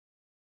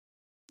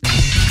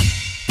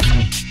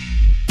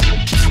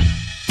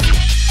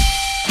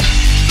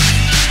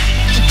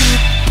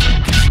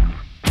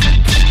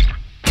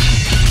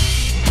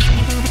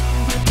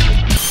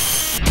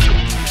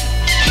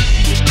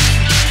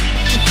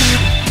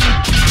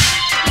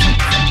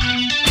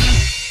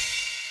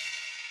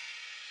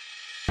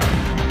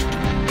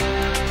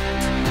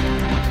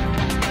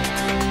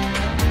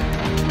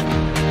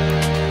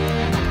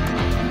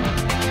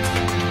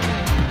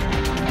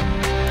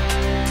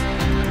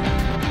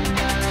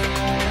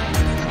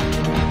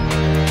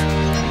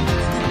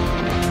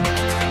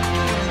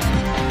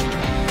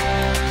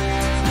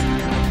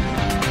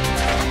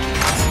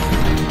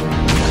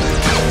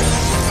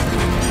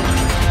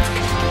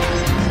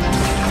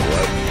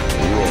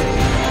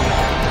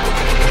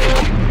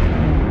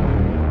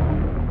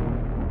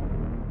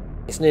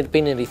It's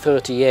been nearly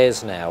 30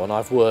 years now, and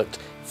I've worked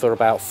for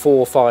about 4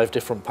 or 5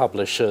 different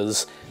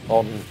publishers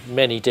on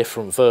many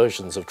different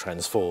versions of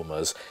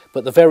Transformers,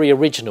 but the very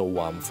original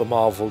one for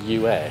Marvel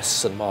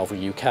US and Marvel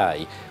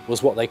UK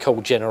was what they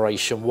called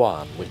Generation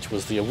 1, which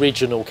was the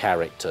original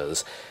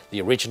characters,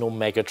 the original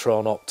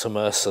Megatron,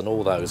 Optimus and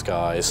all those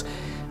guys.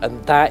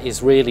 And that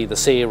is really the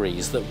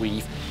series that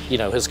we've,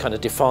 has kind of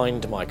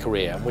defined my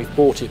career, and we've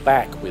brought it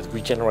back with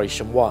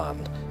Regeneration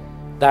 1.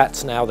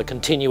 That's now the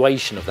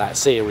continuation of that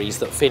series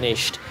that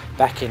finished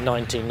back in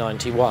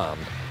 1991.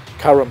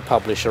 Current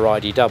publisher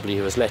IDW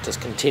has let us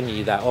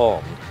continue that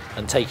on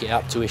and take it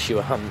up to issue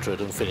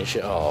 100 and finish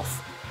it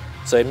off.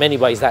 So in many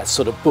ways that's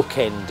sort of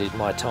bookended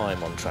my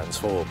time on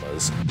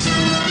Transformers.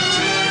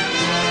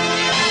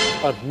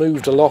 I've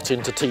moved a lot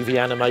into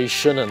TV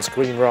animation and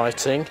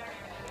screenwriting.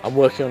 I'm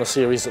working on a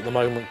series at the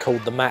moment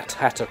called The Mad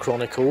Hatter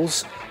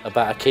Chronicles,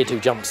 about a kid who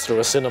jumps through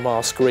a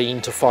cinema screen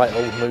to fight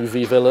old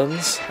movie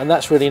villains. And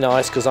that's really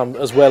nice because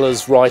as well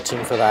as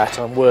writing for that,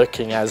 I'm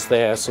working as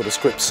their sort of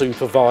script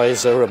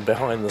supervisor and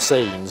behind the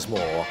scenes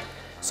more.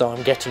 So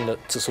I'm getting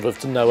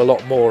to know a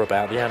lot more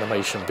about the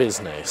animation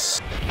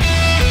business.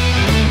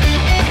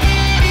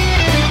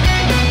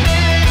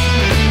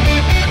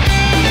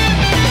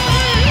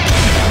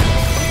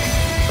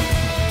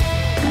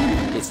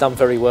 It's done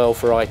very well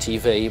for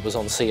ITV. It was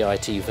on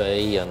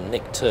CITV and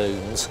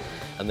Nicktoons,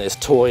 and there's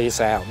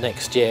toys out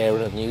next year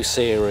and a new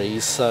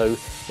series, so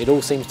it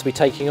all seems to be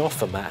taking off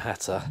for Mad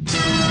Hatter.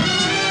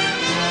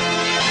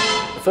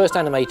 The first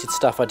animated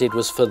stuff I did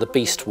was for the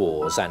Beast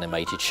Wars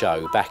animated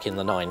show back in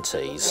the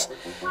 90s,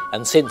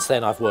 and since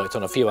then I've worked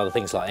on a few other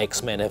things like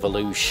X-Men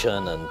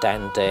Evolution and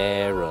Dan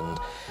Dare and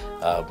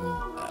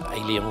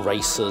Alien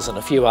Racers and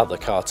a few other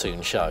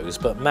cartoon shows,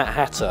 but Mad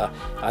Hatter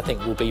I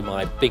think will be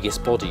my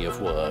biggest body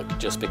of work,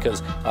 just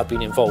because I've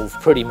been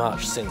involved pretty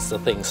much since the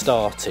thing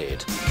started.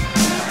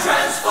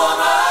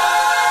 Transformers!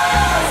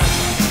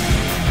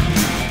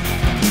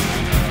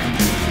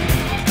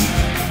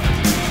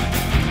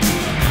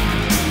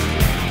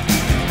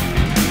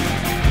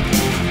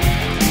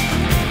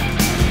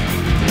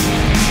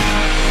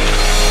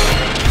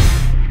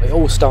 It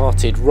all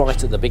started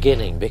right at the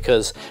beginning,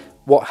 because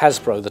what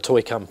Hasbro, the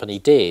toy company,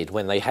 did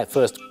when they had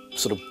first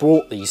sort of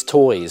brought these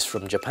toys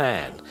from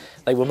Japan,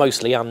 they were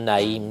mostly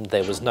unnamed,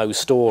 there was no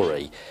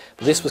story.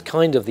 But this was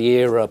kind of the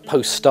era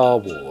post-Star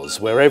Wars,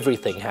 where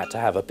everything had to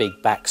have a big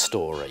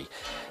backstory.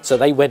 So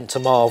they went to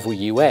Marvel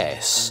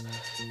US,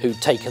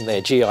 who'd taken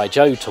their G.I.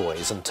 Joe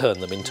toys and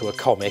turned them into a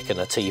comic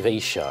and a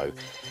TV show.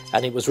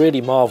 And it was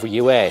really Marvel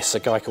US, a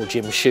guy called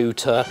Jim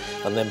Shooter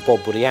and then Bob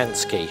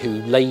Budiansky,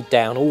 who laid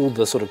down all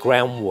the sort of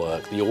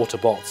groundwork, the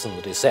Autobots and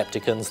the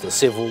Decepticons, the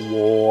Civil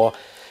War.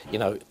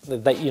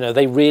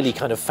 They really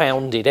kind of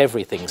founded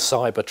everything,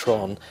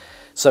 Cybertron.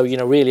 So,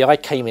 really I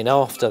came in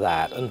after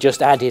that and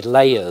just added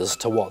layers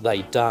to what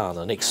they'd done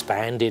and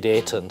expanded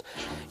it. And,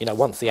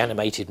 once the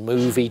animated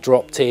movie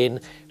dropped in,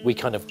 we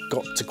kind of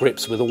got to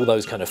grips with all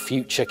those kind of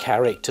future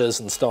characters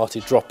and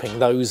started dropping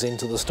those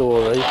into the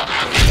story.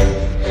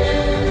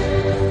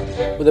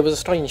 Well, there was a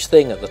strange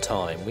thing at the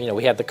time.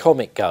 We had the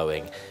comic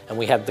going and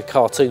we had the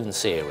cartoon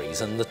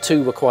series, and the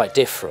two were quite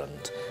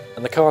different.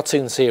 And the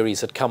cartoon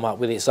series had come up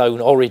with its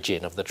own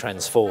origin of the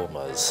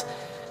Transformers.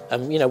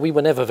 And, we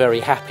were never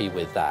very happy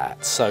with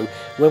that. So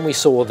when we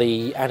saw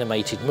the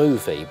animated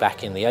movie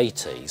back in the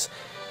 80s,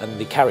 and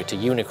the character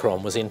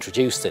Unicron was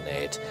introduced in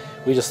it,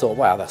 we just thought,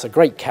 wow, that's a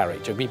great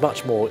character. It'd be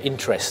much more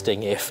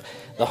interesting if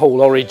the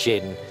whole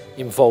origin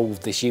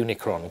involved this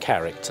Unicron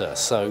character.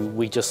 So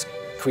we just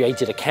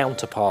created a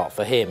counterpart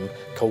for him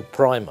called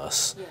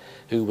Primus,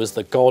 who was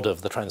the god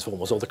of the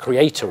Transformers, or the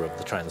creator of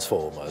the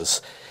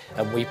Transformers.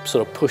 And we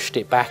sort of pushed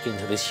it back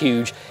into this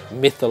huge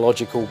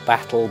mythological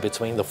battle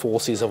between the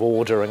forces of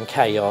order and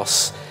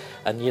chaos,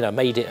 and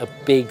made it a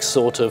big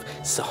sort of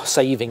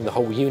saving the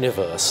whole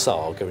universe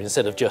saga,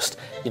 instead of just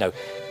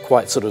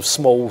quite sort of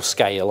small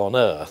scale on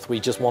Earth. We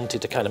just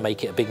wanted to kind of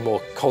make it a bit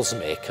more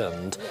cosmic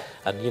and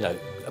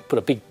put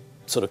a big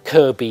sort of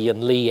Kirby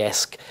and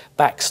Lee-esque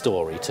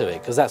backstory to it,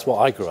 because that's what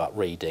I grew up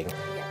reading.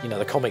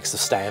 The comics of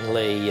Stan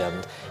Lee,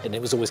 and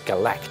it was always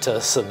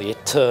Galactus and the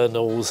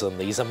Eternals and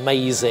these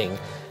amazing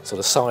sort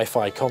of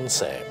sci-fi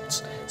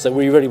concepts. So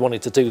we really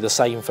wanted to do the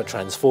same for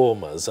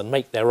Transformers and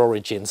make their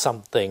origin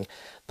something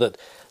that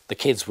the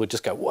kids would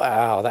just go,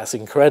 wow, that's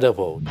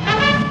incredible.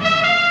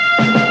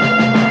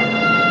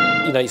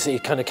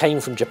 It kind of came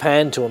from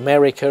Japan to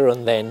America,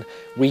 and then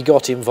we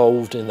got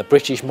involved in the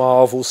British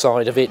Marvel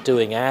side of it,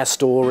 doing our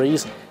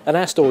stories. And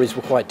our stories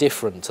were quite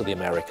different to the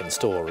American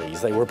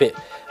stories. They were a bit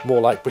more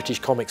like British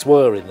comics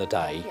were in the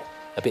day,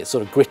 a bit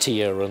sort of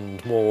grittier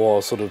and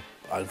more sort of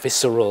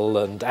visceral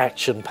and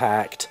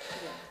action-packed.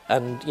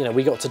 And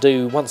we got to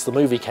do, once the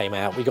movie came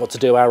out, we got to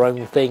do our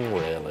own thing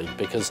really,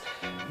 because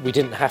we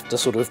didn't have to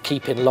sort of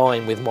keep in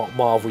line with what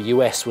Marvel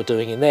US were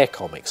doing in their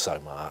comics so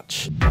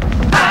much.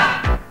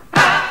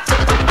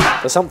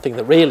 There's something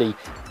that really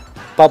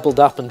bubbled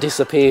up and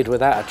disappeared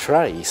without a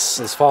trace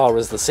as far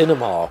as the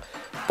cinema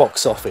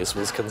box office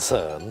was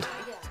concerned.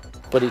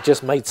 but it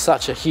just made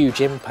such a huge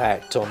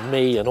impact on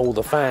me and all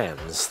the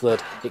fans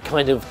that it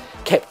kind of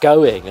kept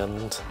going,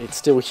 and it's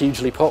still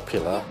hugely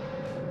popular.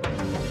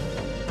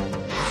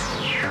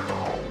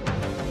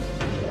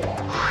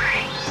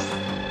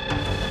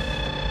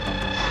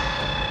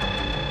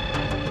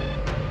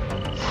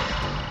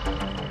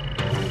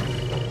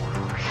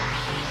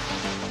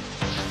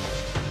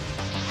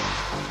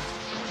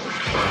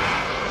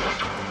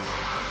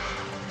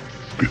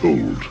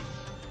 Behold,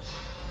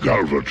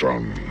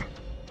 Galvatron.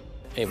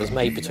 It was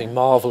made between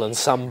Marvel and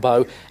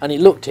Sunbow, and it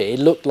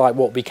looked like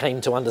what we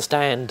came to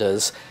understand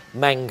as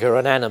manga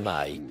and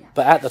anime.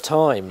 But at the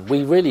time,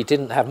 we really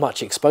didn't have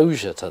much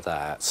exposure to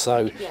that,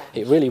 so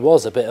it really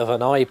was a bit of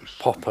an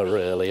eye-popper,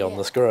 really, on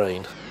the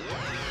screen.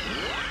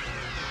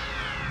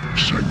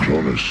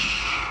 Cyclonus.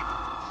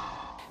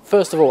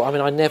 First of all, I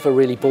mean, I never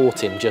really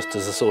bought him just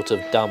as a sort of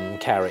dumb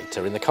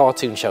character. In the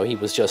cartoon show, he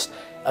was just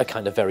a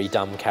kind of very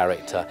dumb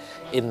character.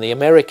 In the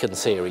American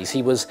series,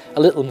 he was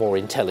a little more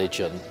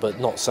intelligent, but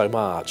not so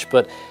much.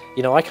 But,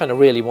 you know, I kind of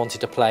really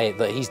wanted to play it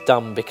that he's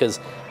dumb because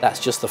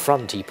that's just the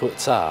front he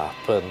puts up,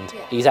 and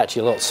he's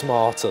actually a lot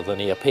smarter than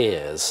he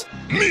appears.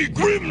 Me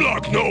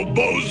Grimlock no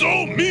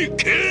bozo, me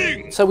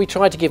king! So we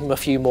tried to give him a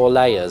few more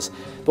layers,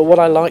 but what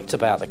I liked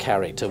about the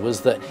character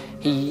was that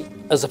he,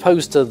 as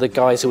opposed to the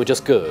guys who were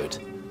just good,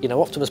 you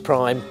know, Optimus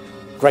Prime,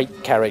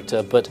 great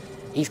character, but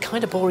he's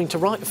kind of boring to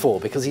write for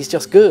because he's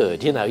just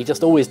good, you know, he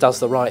just always does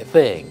the right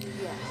thing.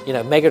 You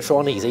know,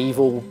 Megatron, he's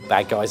evil,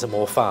 bad guys are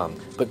more fun.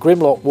 But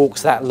Grimlock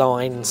walks that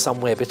line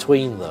somewhere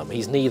between them.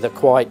 He's neither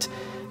quite,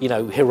 you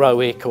know,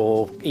 heroic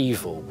or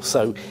evil.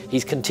 So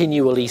he's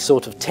continually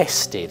sort of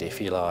tested,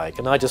 if you like.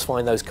 And I just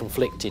find those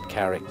conflicted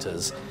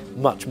characters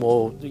much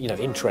more, you know,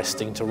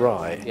 interesting to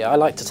write. Yeah, I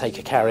like to take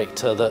a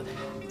character that,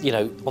 you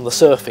know, on the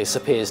surface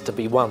appears to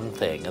be one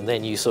thing, and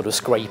then you sort of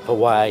scrape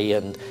away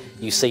and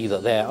you see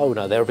that they're, oh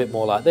no, they're a bit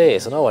more like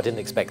this, and oh, I didn't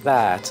expect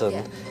that,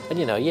 and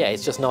you know, yeah,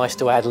 it's just nice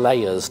to add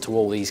layers to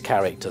all these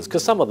characters,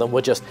 because some of them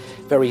were just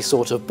very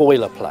sort of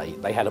boilerplate.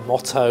 They had a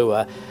motto,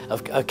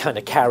 a kind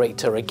of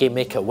character, a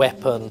gimmick, a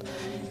weapon,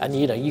 and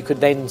you know, you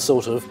could then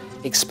sort of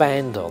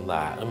expand on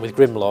that, and with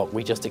Grimlock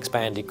we just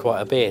expanded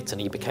quite a bit, and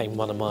he became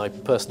one of my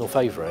personal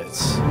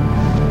favourites.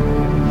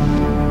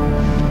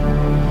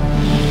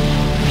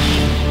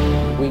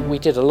 We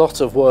did a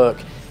lot of work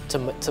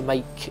to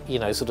make, you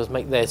know, sort of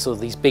make their sort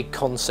of these big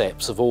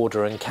concepts of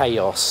order and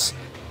chaos.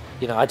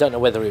 You know, I don't know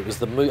whether it was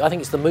the movie, I think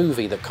it's the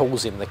movie that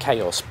calls him the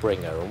Chaos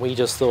Bringer, and we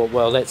just thought,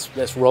 well,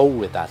 let's roll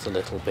with that a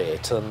little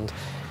bit and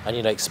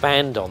you know,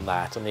 expand on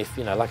that. And if,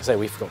 you know, like I say,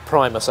 we've got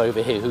Primus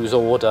over here who's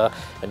order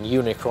and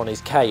Unicron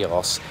is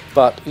chaos,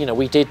 but you know,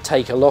 we did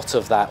take a lot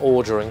of that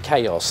order and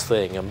chaos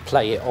thing and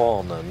play it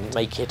on and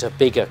make it a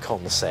bigger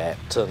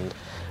concept, and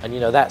you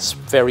know, that's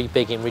very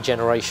big in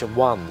Regeneration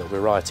 1 that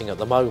we're writing at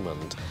the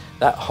moment.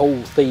 That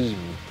whole theme,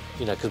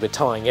 you know, because we're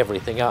tying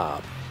everything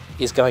up,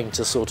 is going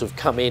to sort of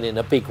come in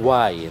a big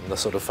way in the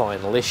sort of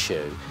final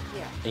issue.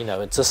 You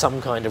know, it's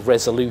some kind of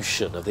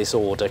resolution of this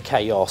order,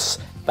 chaos,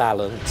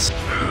 balance.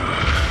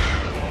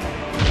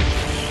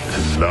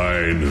 The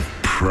line of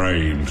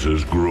primes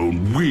has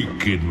grown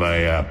weak in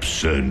my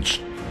absence,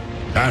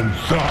 and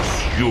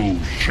thus you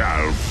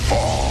shall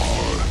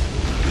fall.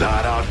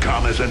 That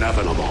outcome is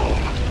inevitable,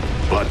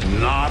 but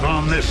not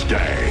on this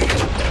day.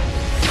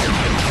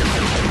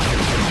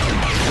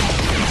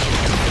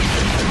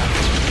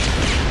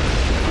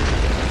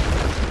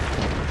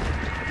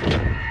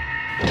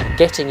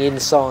 Getting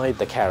inside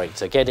the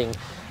character, getting,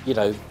 you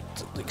know,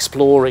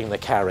 exploring the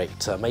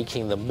character,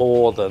 making them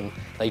more than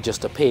they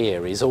just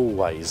appear is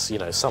always, you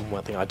know,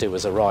 something I do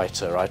as a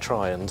writer. I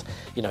try and,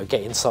 you know,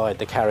 get inside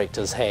the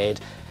character's head,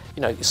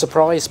 you know,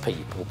 surprise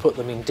people, put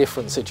them in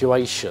different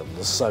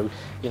situations, so,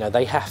 you know,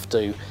 they have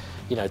to,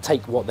 you know,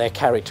 take what their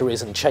character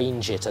is and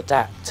change it,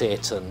 adapt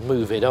it and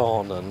move it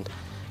on. And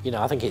you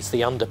know, I think it's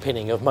the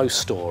underpinning of most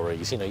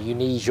stories. You know, you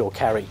need your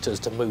characters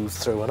to move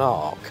through an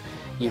arc,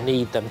 you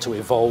need them to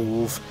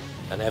evolve,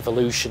 and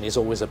evolution is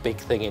always a big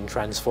thing in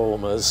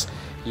Transformers.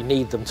 You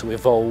need them to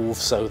evolve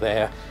so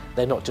they're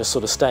not just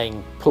sort of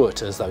staying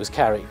put as those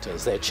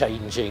characters, they're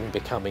changing,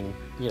 becoming,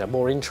 you know,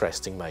 more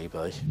interesting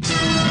maybe.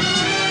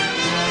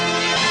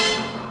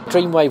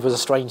 Dreamwave was a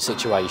strange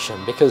situation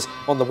because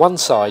on the one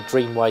side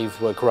Dreamwave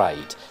were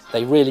great.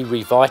 They really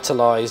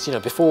revitalised, you know,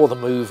 before the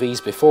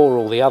movies, before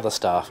all the other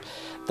stuff,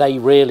 they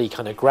really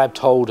kind of grabbed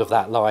hold of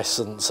that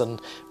licence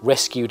and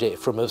rescued it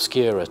from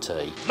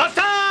obscurity.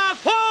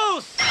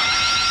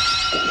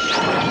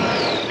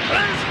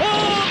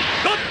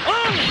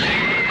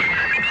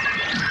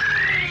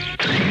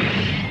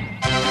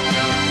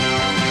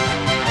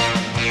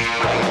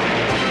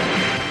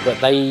 But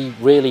they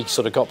really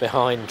sort of got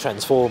behind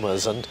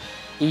Transformers, and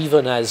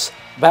even as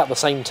about the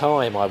same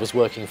time I was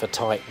working for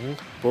Titan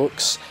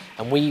Books,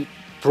 and we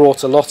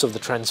brought a lot of the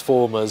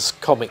Transformers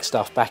comic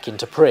stuff back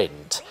into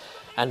print,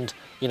 and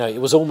you know, it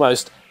was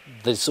almost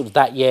the sort of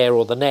that year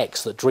or the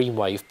next that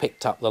Dreamwave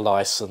picked up the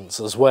license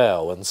as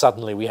well, and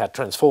suddenly we had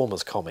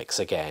Transformers comics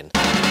again.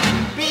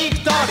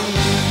 Big Daddy.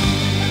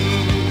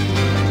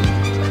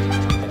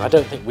 And I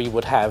don't think we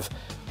would have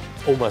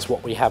almost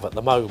what we have at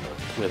the moment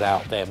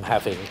without them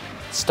having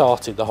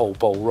started the whole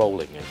ball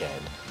rolling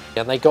again.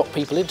 And they got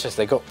people interested,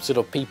 they got sort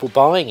of people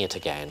buying it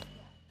again.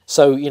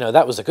 So, you know,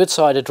 that was the good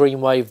side of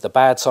Dreamwave. The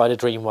bad side of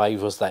Dreamwave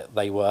was that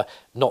they were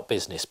not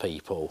business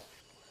people.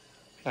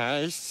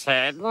 I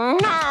said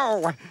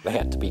no! They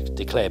had to be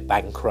declared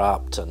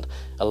bankrupt and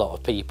a lot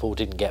of people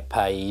didn't get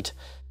paid.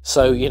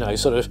 So, you know,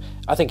 sort of,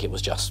 I think it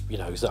was just, you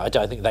know, I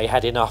don't think they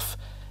had enough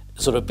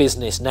sort of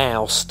business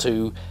nous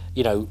to,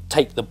 you know,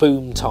 take the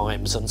boom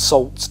times and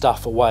salt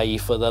stuff away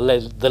for the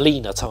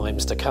leaner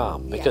times to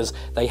come, because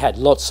they had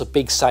lots of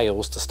big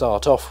sales to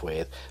start off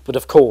with. But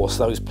of course,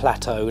 those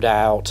plateaued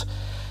out.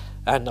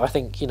 And I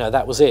think, you know,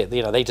 that was it.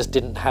 You know, they just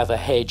didn't have a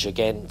hedge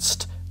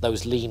against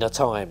those leaner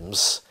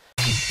times.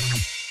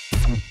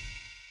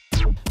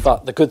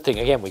 But the good thing,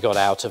 again, we got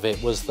out of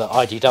it was that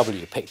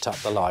IDW picked up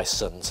the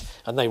licence,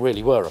 and they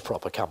really were a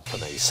proper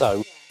company.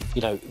 So,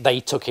 you know, they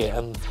took it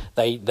and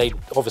they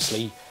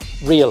obviously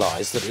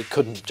realised that it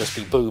couldn't just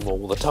be boom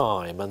all the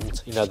time.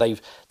 And, you know, they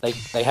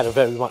had a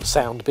very much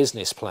sound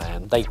business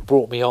plan. They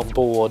brought me on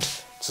board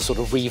to sort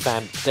of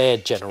revamp their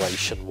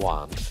Generation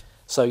 1.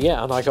 So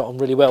yeah, and I got on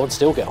really well and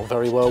still get on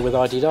very well with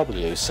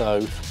IDW.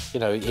 So, you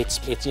know,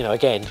 it's you know,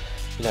 again,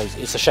 you know,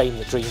 it's a shame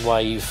that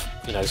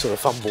Dreamwave, you know, sort of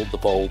fumbled the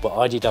ball, but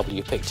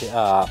IDW picked it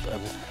up,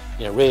 and,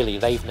 you know, really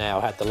they've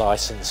now had the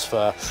license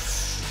for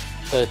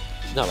 8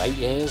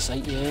 years,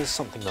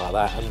 something like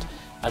that,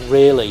 and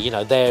really, you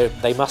know,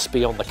 they must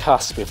be on the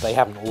cusp, if they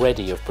haven't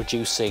already, of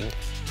producing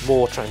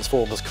more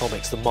Transformers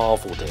comics than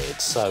Marvel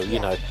did. So, you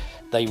know,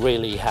 they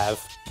really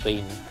have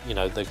been, you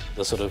know,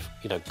 the sort of,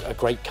 you know, a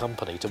great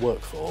company to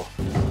work for.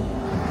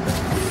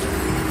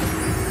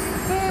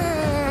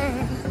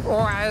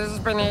 Was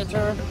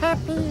Benito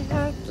happy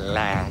at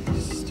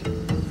last?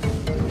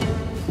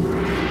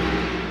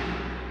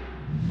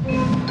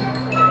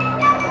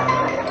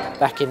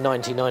 Back in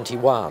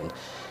 1991,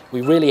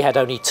 we really had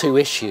only 2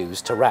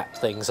 issues to wrap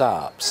things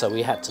up, so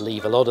we had to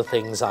leave a lot of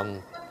things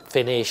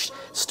unfinished,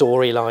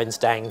 storylines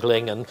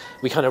dangling, and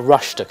we kind of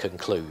rushed a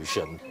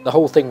conclusion. The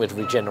whole thing with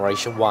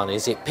Regeneration 1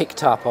 is it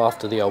picked up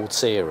after the old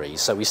series,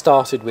 so we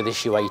started with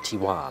issue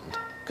 81,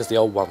 because the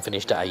old one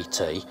finished at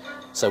 80.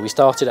 So we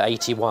started at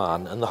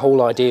 81, and the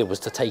whole idea was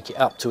to take it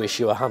up to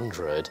issue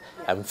 100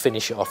 and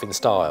finish it off in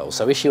style.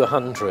 So issue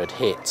 100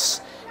 hits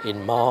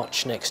in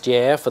March next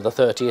year for the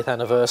 30th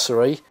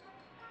anniversary.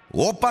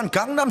 Oppan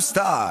Gangnam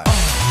Style.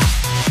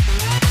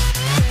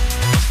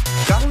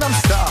 Gangnam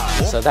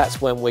Style. So that's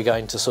when we're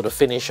going to sort of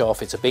finish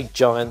off. It's a big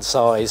giant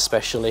size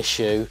special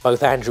issue.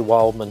 Both Andrew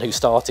Wildman, who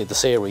started the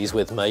series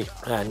with me,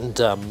 and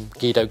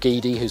Guido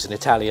Guidi, who's an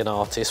Italian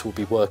artist, will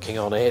be working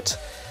on it.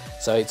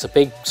 So it's a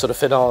big sort of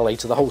finale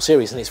to the whole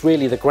series, and it's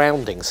really the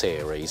grounding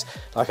series.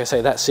 Like I say,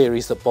 that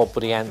series that Bob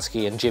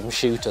Budiansky and Jim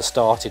Shooter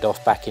started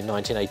off back in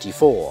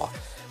 1984,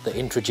 that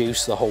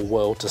introduced the whole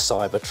world to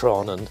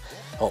Cybertron and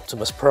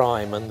Optimus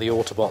Prime and the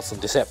Autobots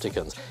and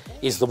Decepticons,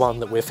 is the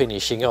one that we're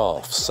finishing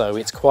off. So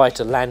it's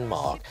quite a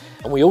landmark.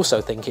 And we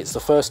also think it's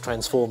the first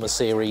Transformers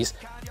series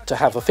to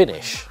have a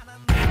finish.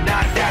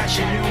 Not that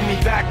you knew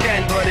me back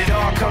then, but it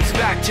all comes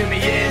back to me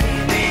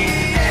in the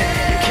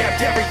end. You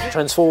kept everything.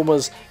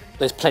 Transformers,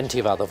 there's plenty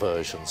of other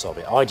versions of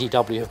it.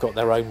 IDW have got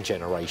their own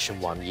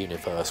Generation 1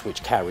 universe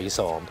which carries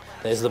on.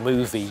 There's the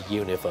movie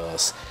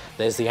universe,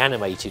 there's the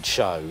animated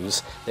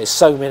shows, there's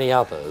so many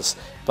others,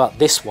 but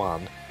this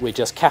one we're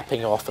just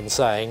capping off and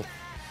saying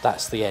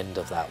that's the end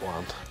of that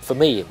one. For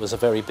me it was a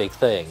very big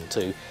thing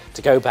to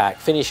go back,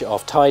 finish it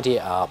off, tidy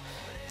it up.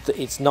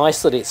 It's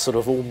nice that it's sort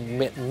of all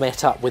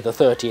met up with the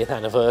 30th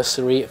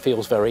anniversary. It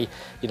feels very,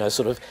 you know,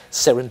 sort of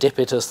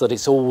serendipitous that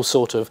it's all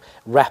sort of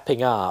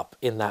wrapping up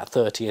in that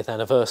 30th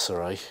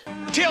anniversary.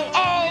 Till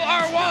all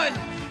are one!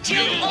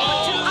 Till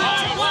all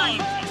are one!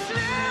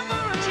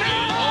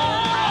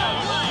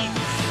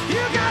 You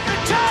got the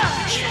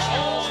touch!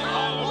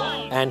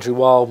 Andrew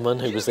Wildman,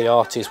 who was the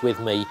artist with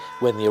me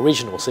when the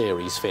original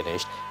series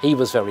finished, he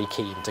was very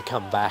keen to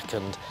come back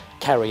and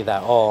carry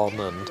that on,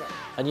 and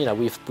you know,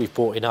 we've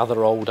brought in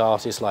other old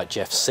artists like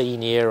Jeff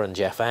Senior and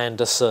Jeff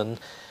Anderson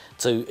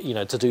to, you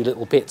know, to do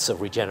little bits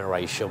of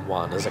Regeneration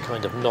 1 as a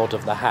kind of nod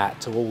of the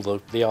hat to all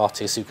the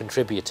artists who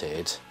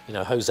contributed. You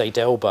know, Jose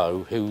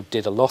Delbo, who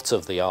did a lot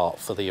of the art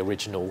for the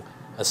original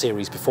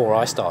series before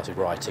I started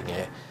writing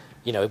it,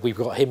 you know, we've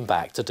got him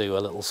back to do a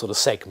little sort of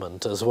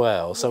segment as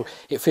well. So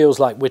it feels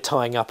like we're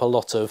tying up a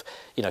lot of,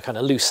 you know, kind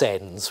of loose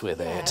ends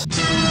with it.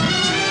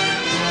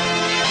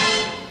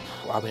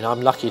 I mean,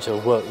 I'm lucky to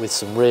have worked with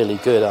some really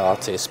good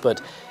artists,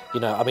 but, you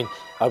know, I mean,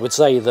 I would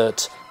say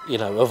that, you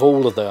know, of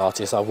all of the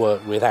artists I've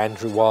worked with,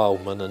 Andrew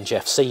Wildman and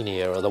Jeff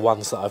Senior are the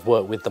ones that I've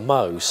worked with the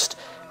most,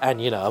 and,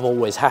 you know, I'm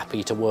always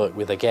happy to work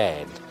with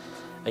again.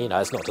 And, you know,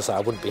 it's not to say I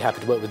wouldn't be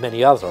happy to work with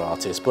many other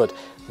artists, but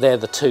they're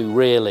the two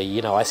really,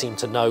 you know, I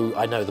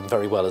know them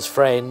very well as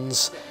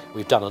friends.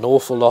 We've done an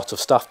awful lot of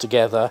stuff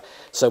together,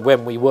 so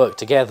when we work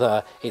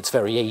together, it's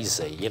very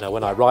easy. You know,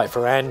 when I write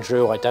for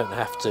Andrew, I don't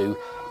have to,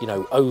 you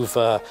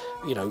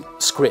know,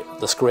 script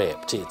the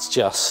script. It's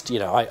just, you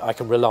know, I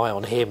can rely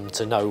on him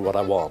to know what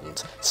I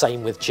want.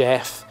 Same with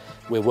Jeff.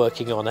 we're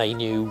working on a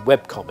new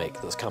webcomic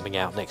that's coming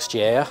out next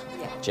year,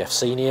 Jeff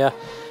Senior.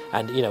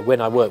 And you know, when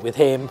I work with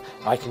him,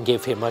 I can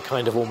give him a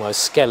kind of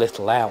almost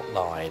skeletal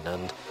outline,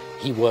 and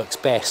he works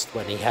best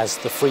when he has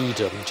the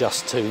freedom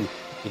just to,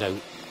 you know,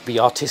 be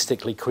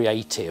artistically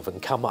creative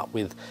and come up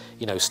with,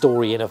 you know,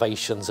 story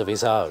innovations of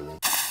his own.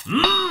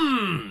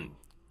 Mmm!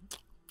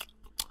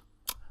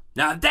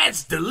 Now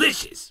that's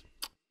delicious!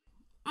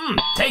 Mmm,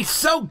 tastes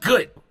so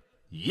good!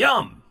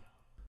 Yum!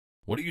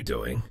 What are you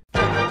doing?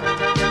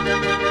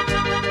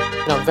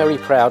 I'm very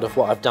proud of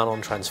what I've done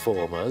on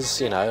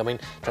Transformers. You know, I mean,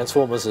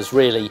 Transformers has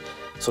really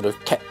sort of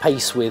kept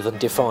pace with and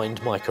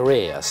defined my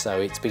career, so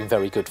it's been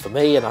very good for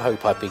me, and I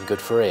hope I've been good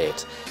for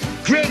it.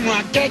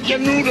 Grimlock, get your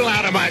noodle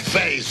out of my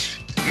face!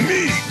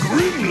 Me,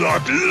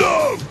 Grimlock,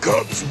 love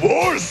Cubs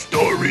war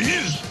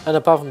stories! And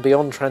above and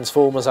beyond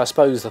Transformers, I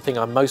suppose the thing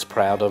I'm most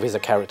proud of is a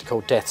character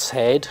called Death's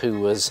Head, who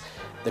was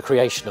the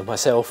creation of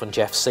myself and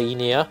Jeff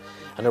Senior.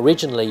 And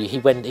originally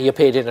he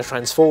appeared in a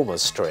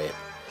Transformers strip,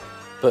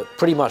 but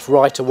pretty much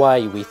right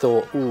away we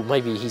thought, oh,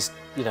 maybe he's,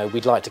 you know,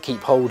 we'd like to keep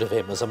hold of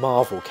him as a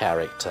Marvel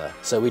character.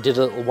 So we did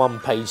a little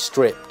one-page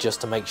strip just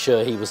to make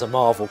sure he was a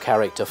Marvel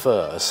character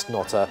first,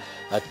 not a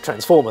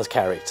Transformers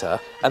character.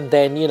 And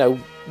then, you know,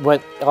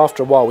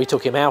 after a while we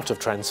took him out of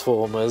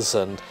Transformers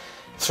and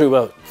through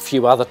a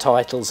few other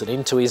titles and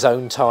into his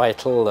own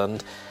title,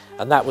 and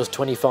that was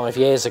 25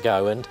 years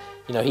ago. And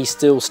you know, he's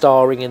still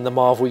starring in the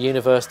Marvel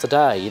Universe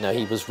today. You know,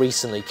 he was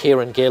recently,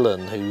 Kieran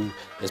Gillen, who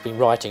has been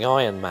writing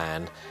Iron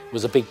Man,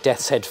 was a big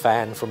Death's Head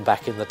fan from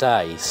back in the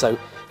day. So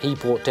he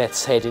brought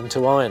Death's Head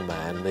into Iron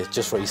Man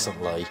just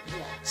recently.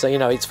 So, you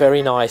know, it's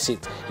very nice.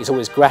 It's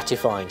always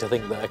gratifying to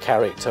think that a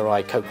character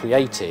I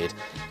co-created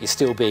is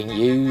still being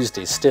used,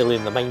 is still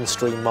in the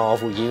mainstream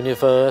Marvel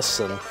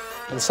Universe. And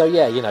so,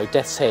 yeah, you know,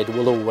 Death's Head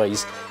will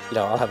always, you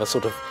know, I'll have a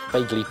sort of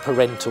vaguely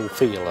parental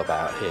feel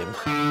about him.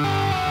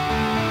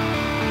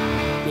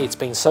 It's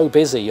been so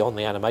busy on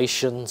the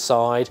animation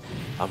side.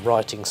 I'm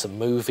writing some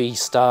movie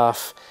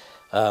stuff.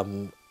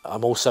 I'm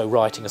also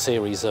writing a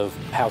series of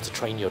How to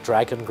Train Your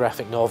Dragon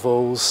graphic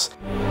novels.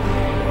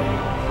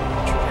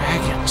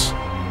 Dragons?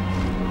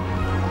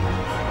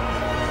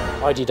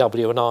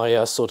 IDW and I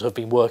have sort of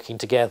been working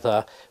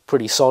together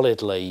pretty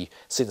solidly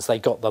since they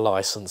got the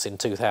license in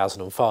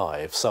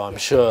 2005, so I'm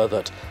sure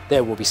that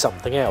there will be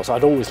something else.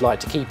 I'd always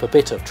like to keep a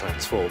bit of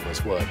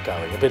Transformers work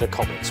going, a bit of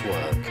comics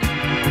work.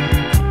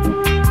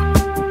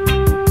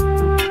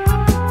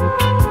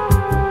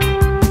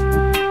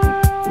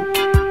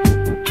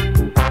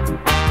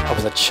 I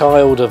was a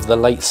child of the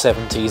late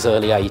 70s,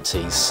 early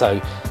 80s, so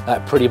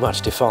that pretty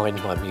much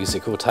defined my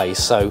musical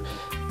taste. So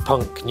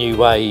punk, new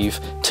wave,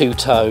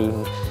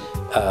 two-tone,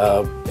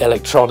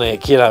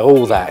 electronic, you know,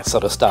 all that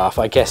sort of stuff,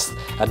 I guess.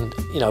 And,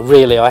 you know,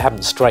 really I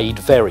haven't strayed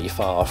very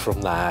far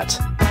from that.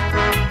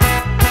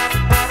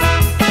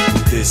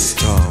 This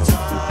storm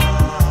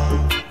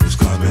is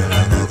coming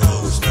and it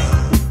goes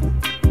down.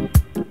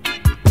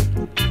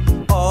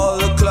 All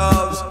the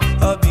clubs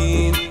are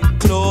being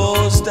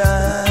closed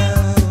down.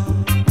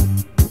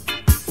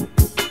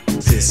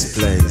 This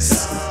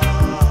place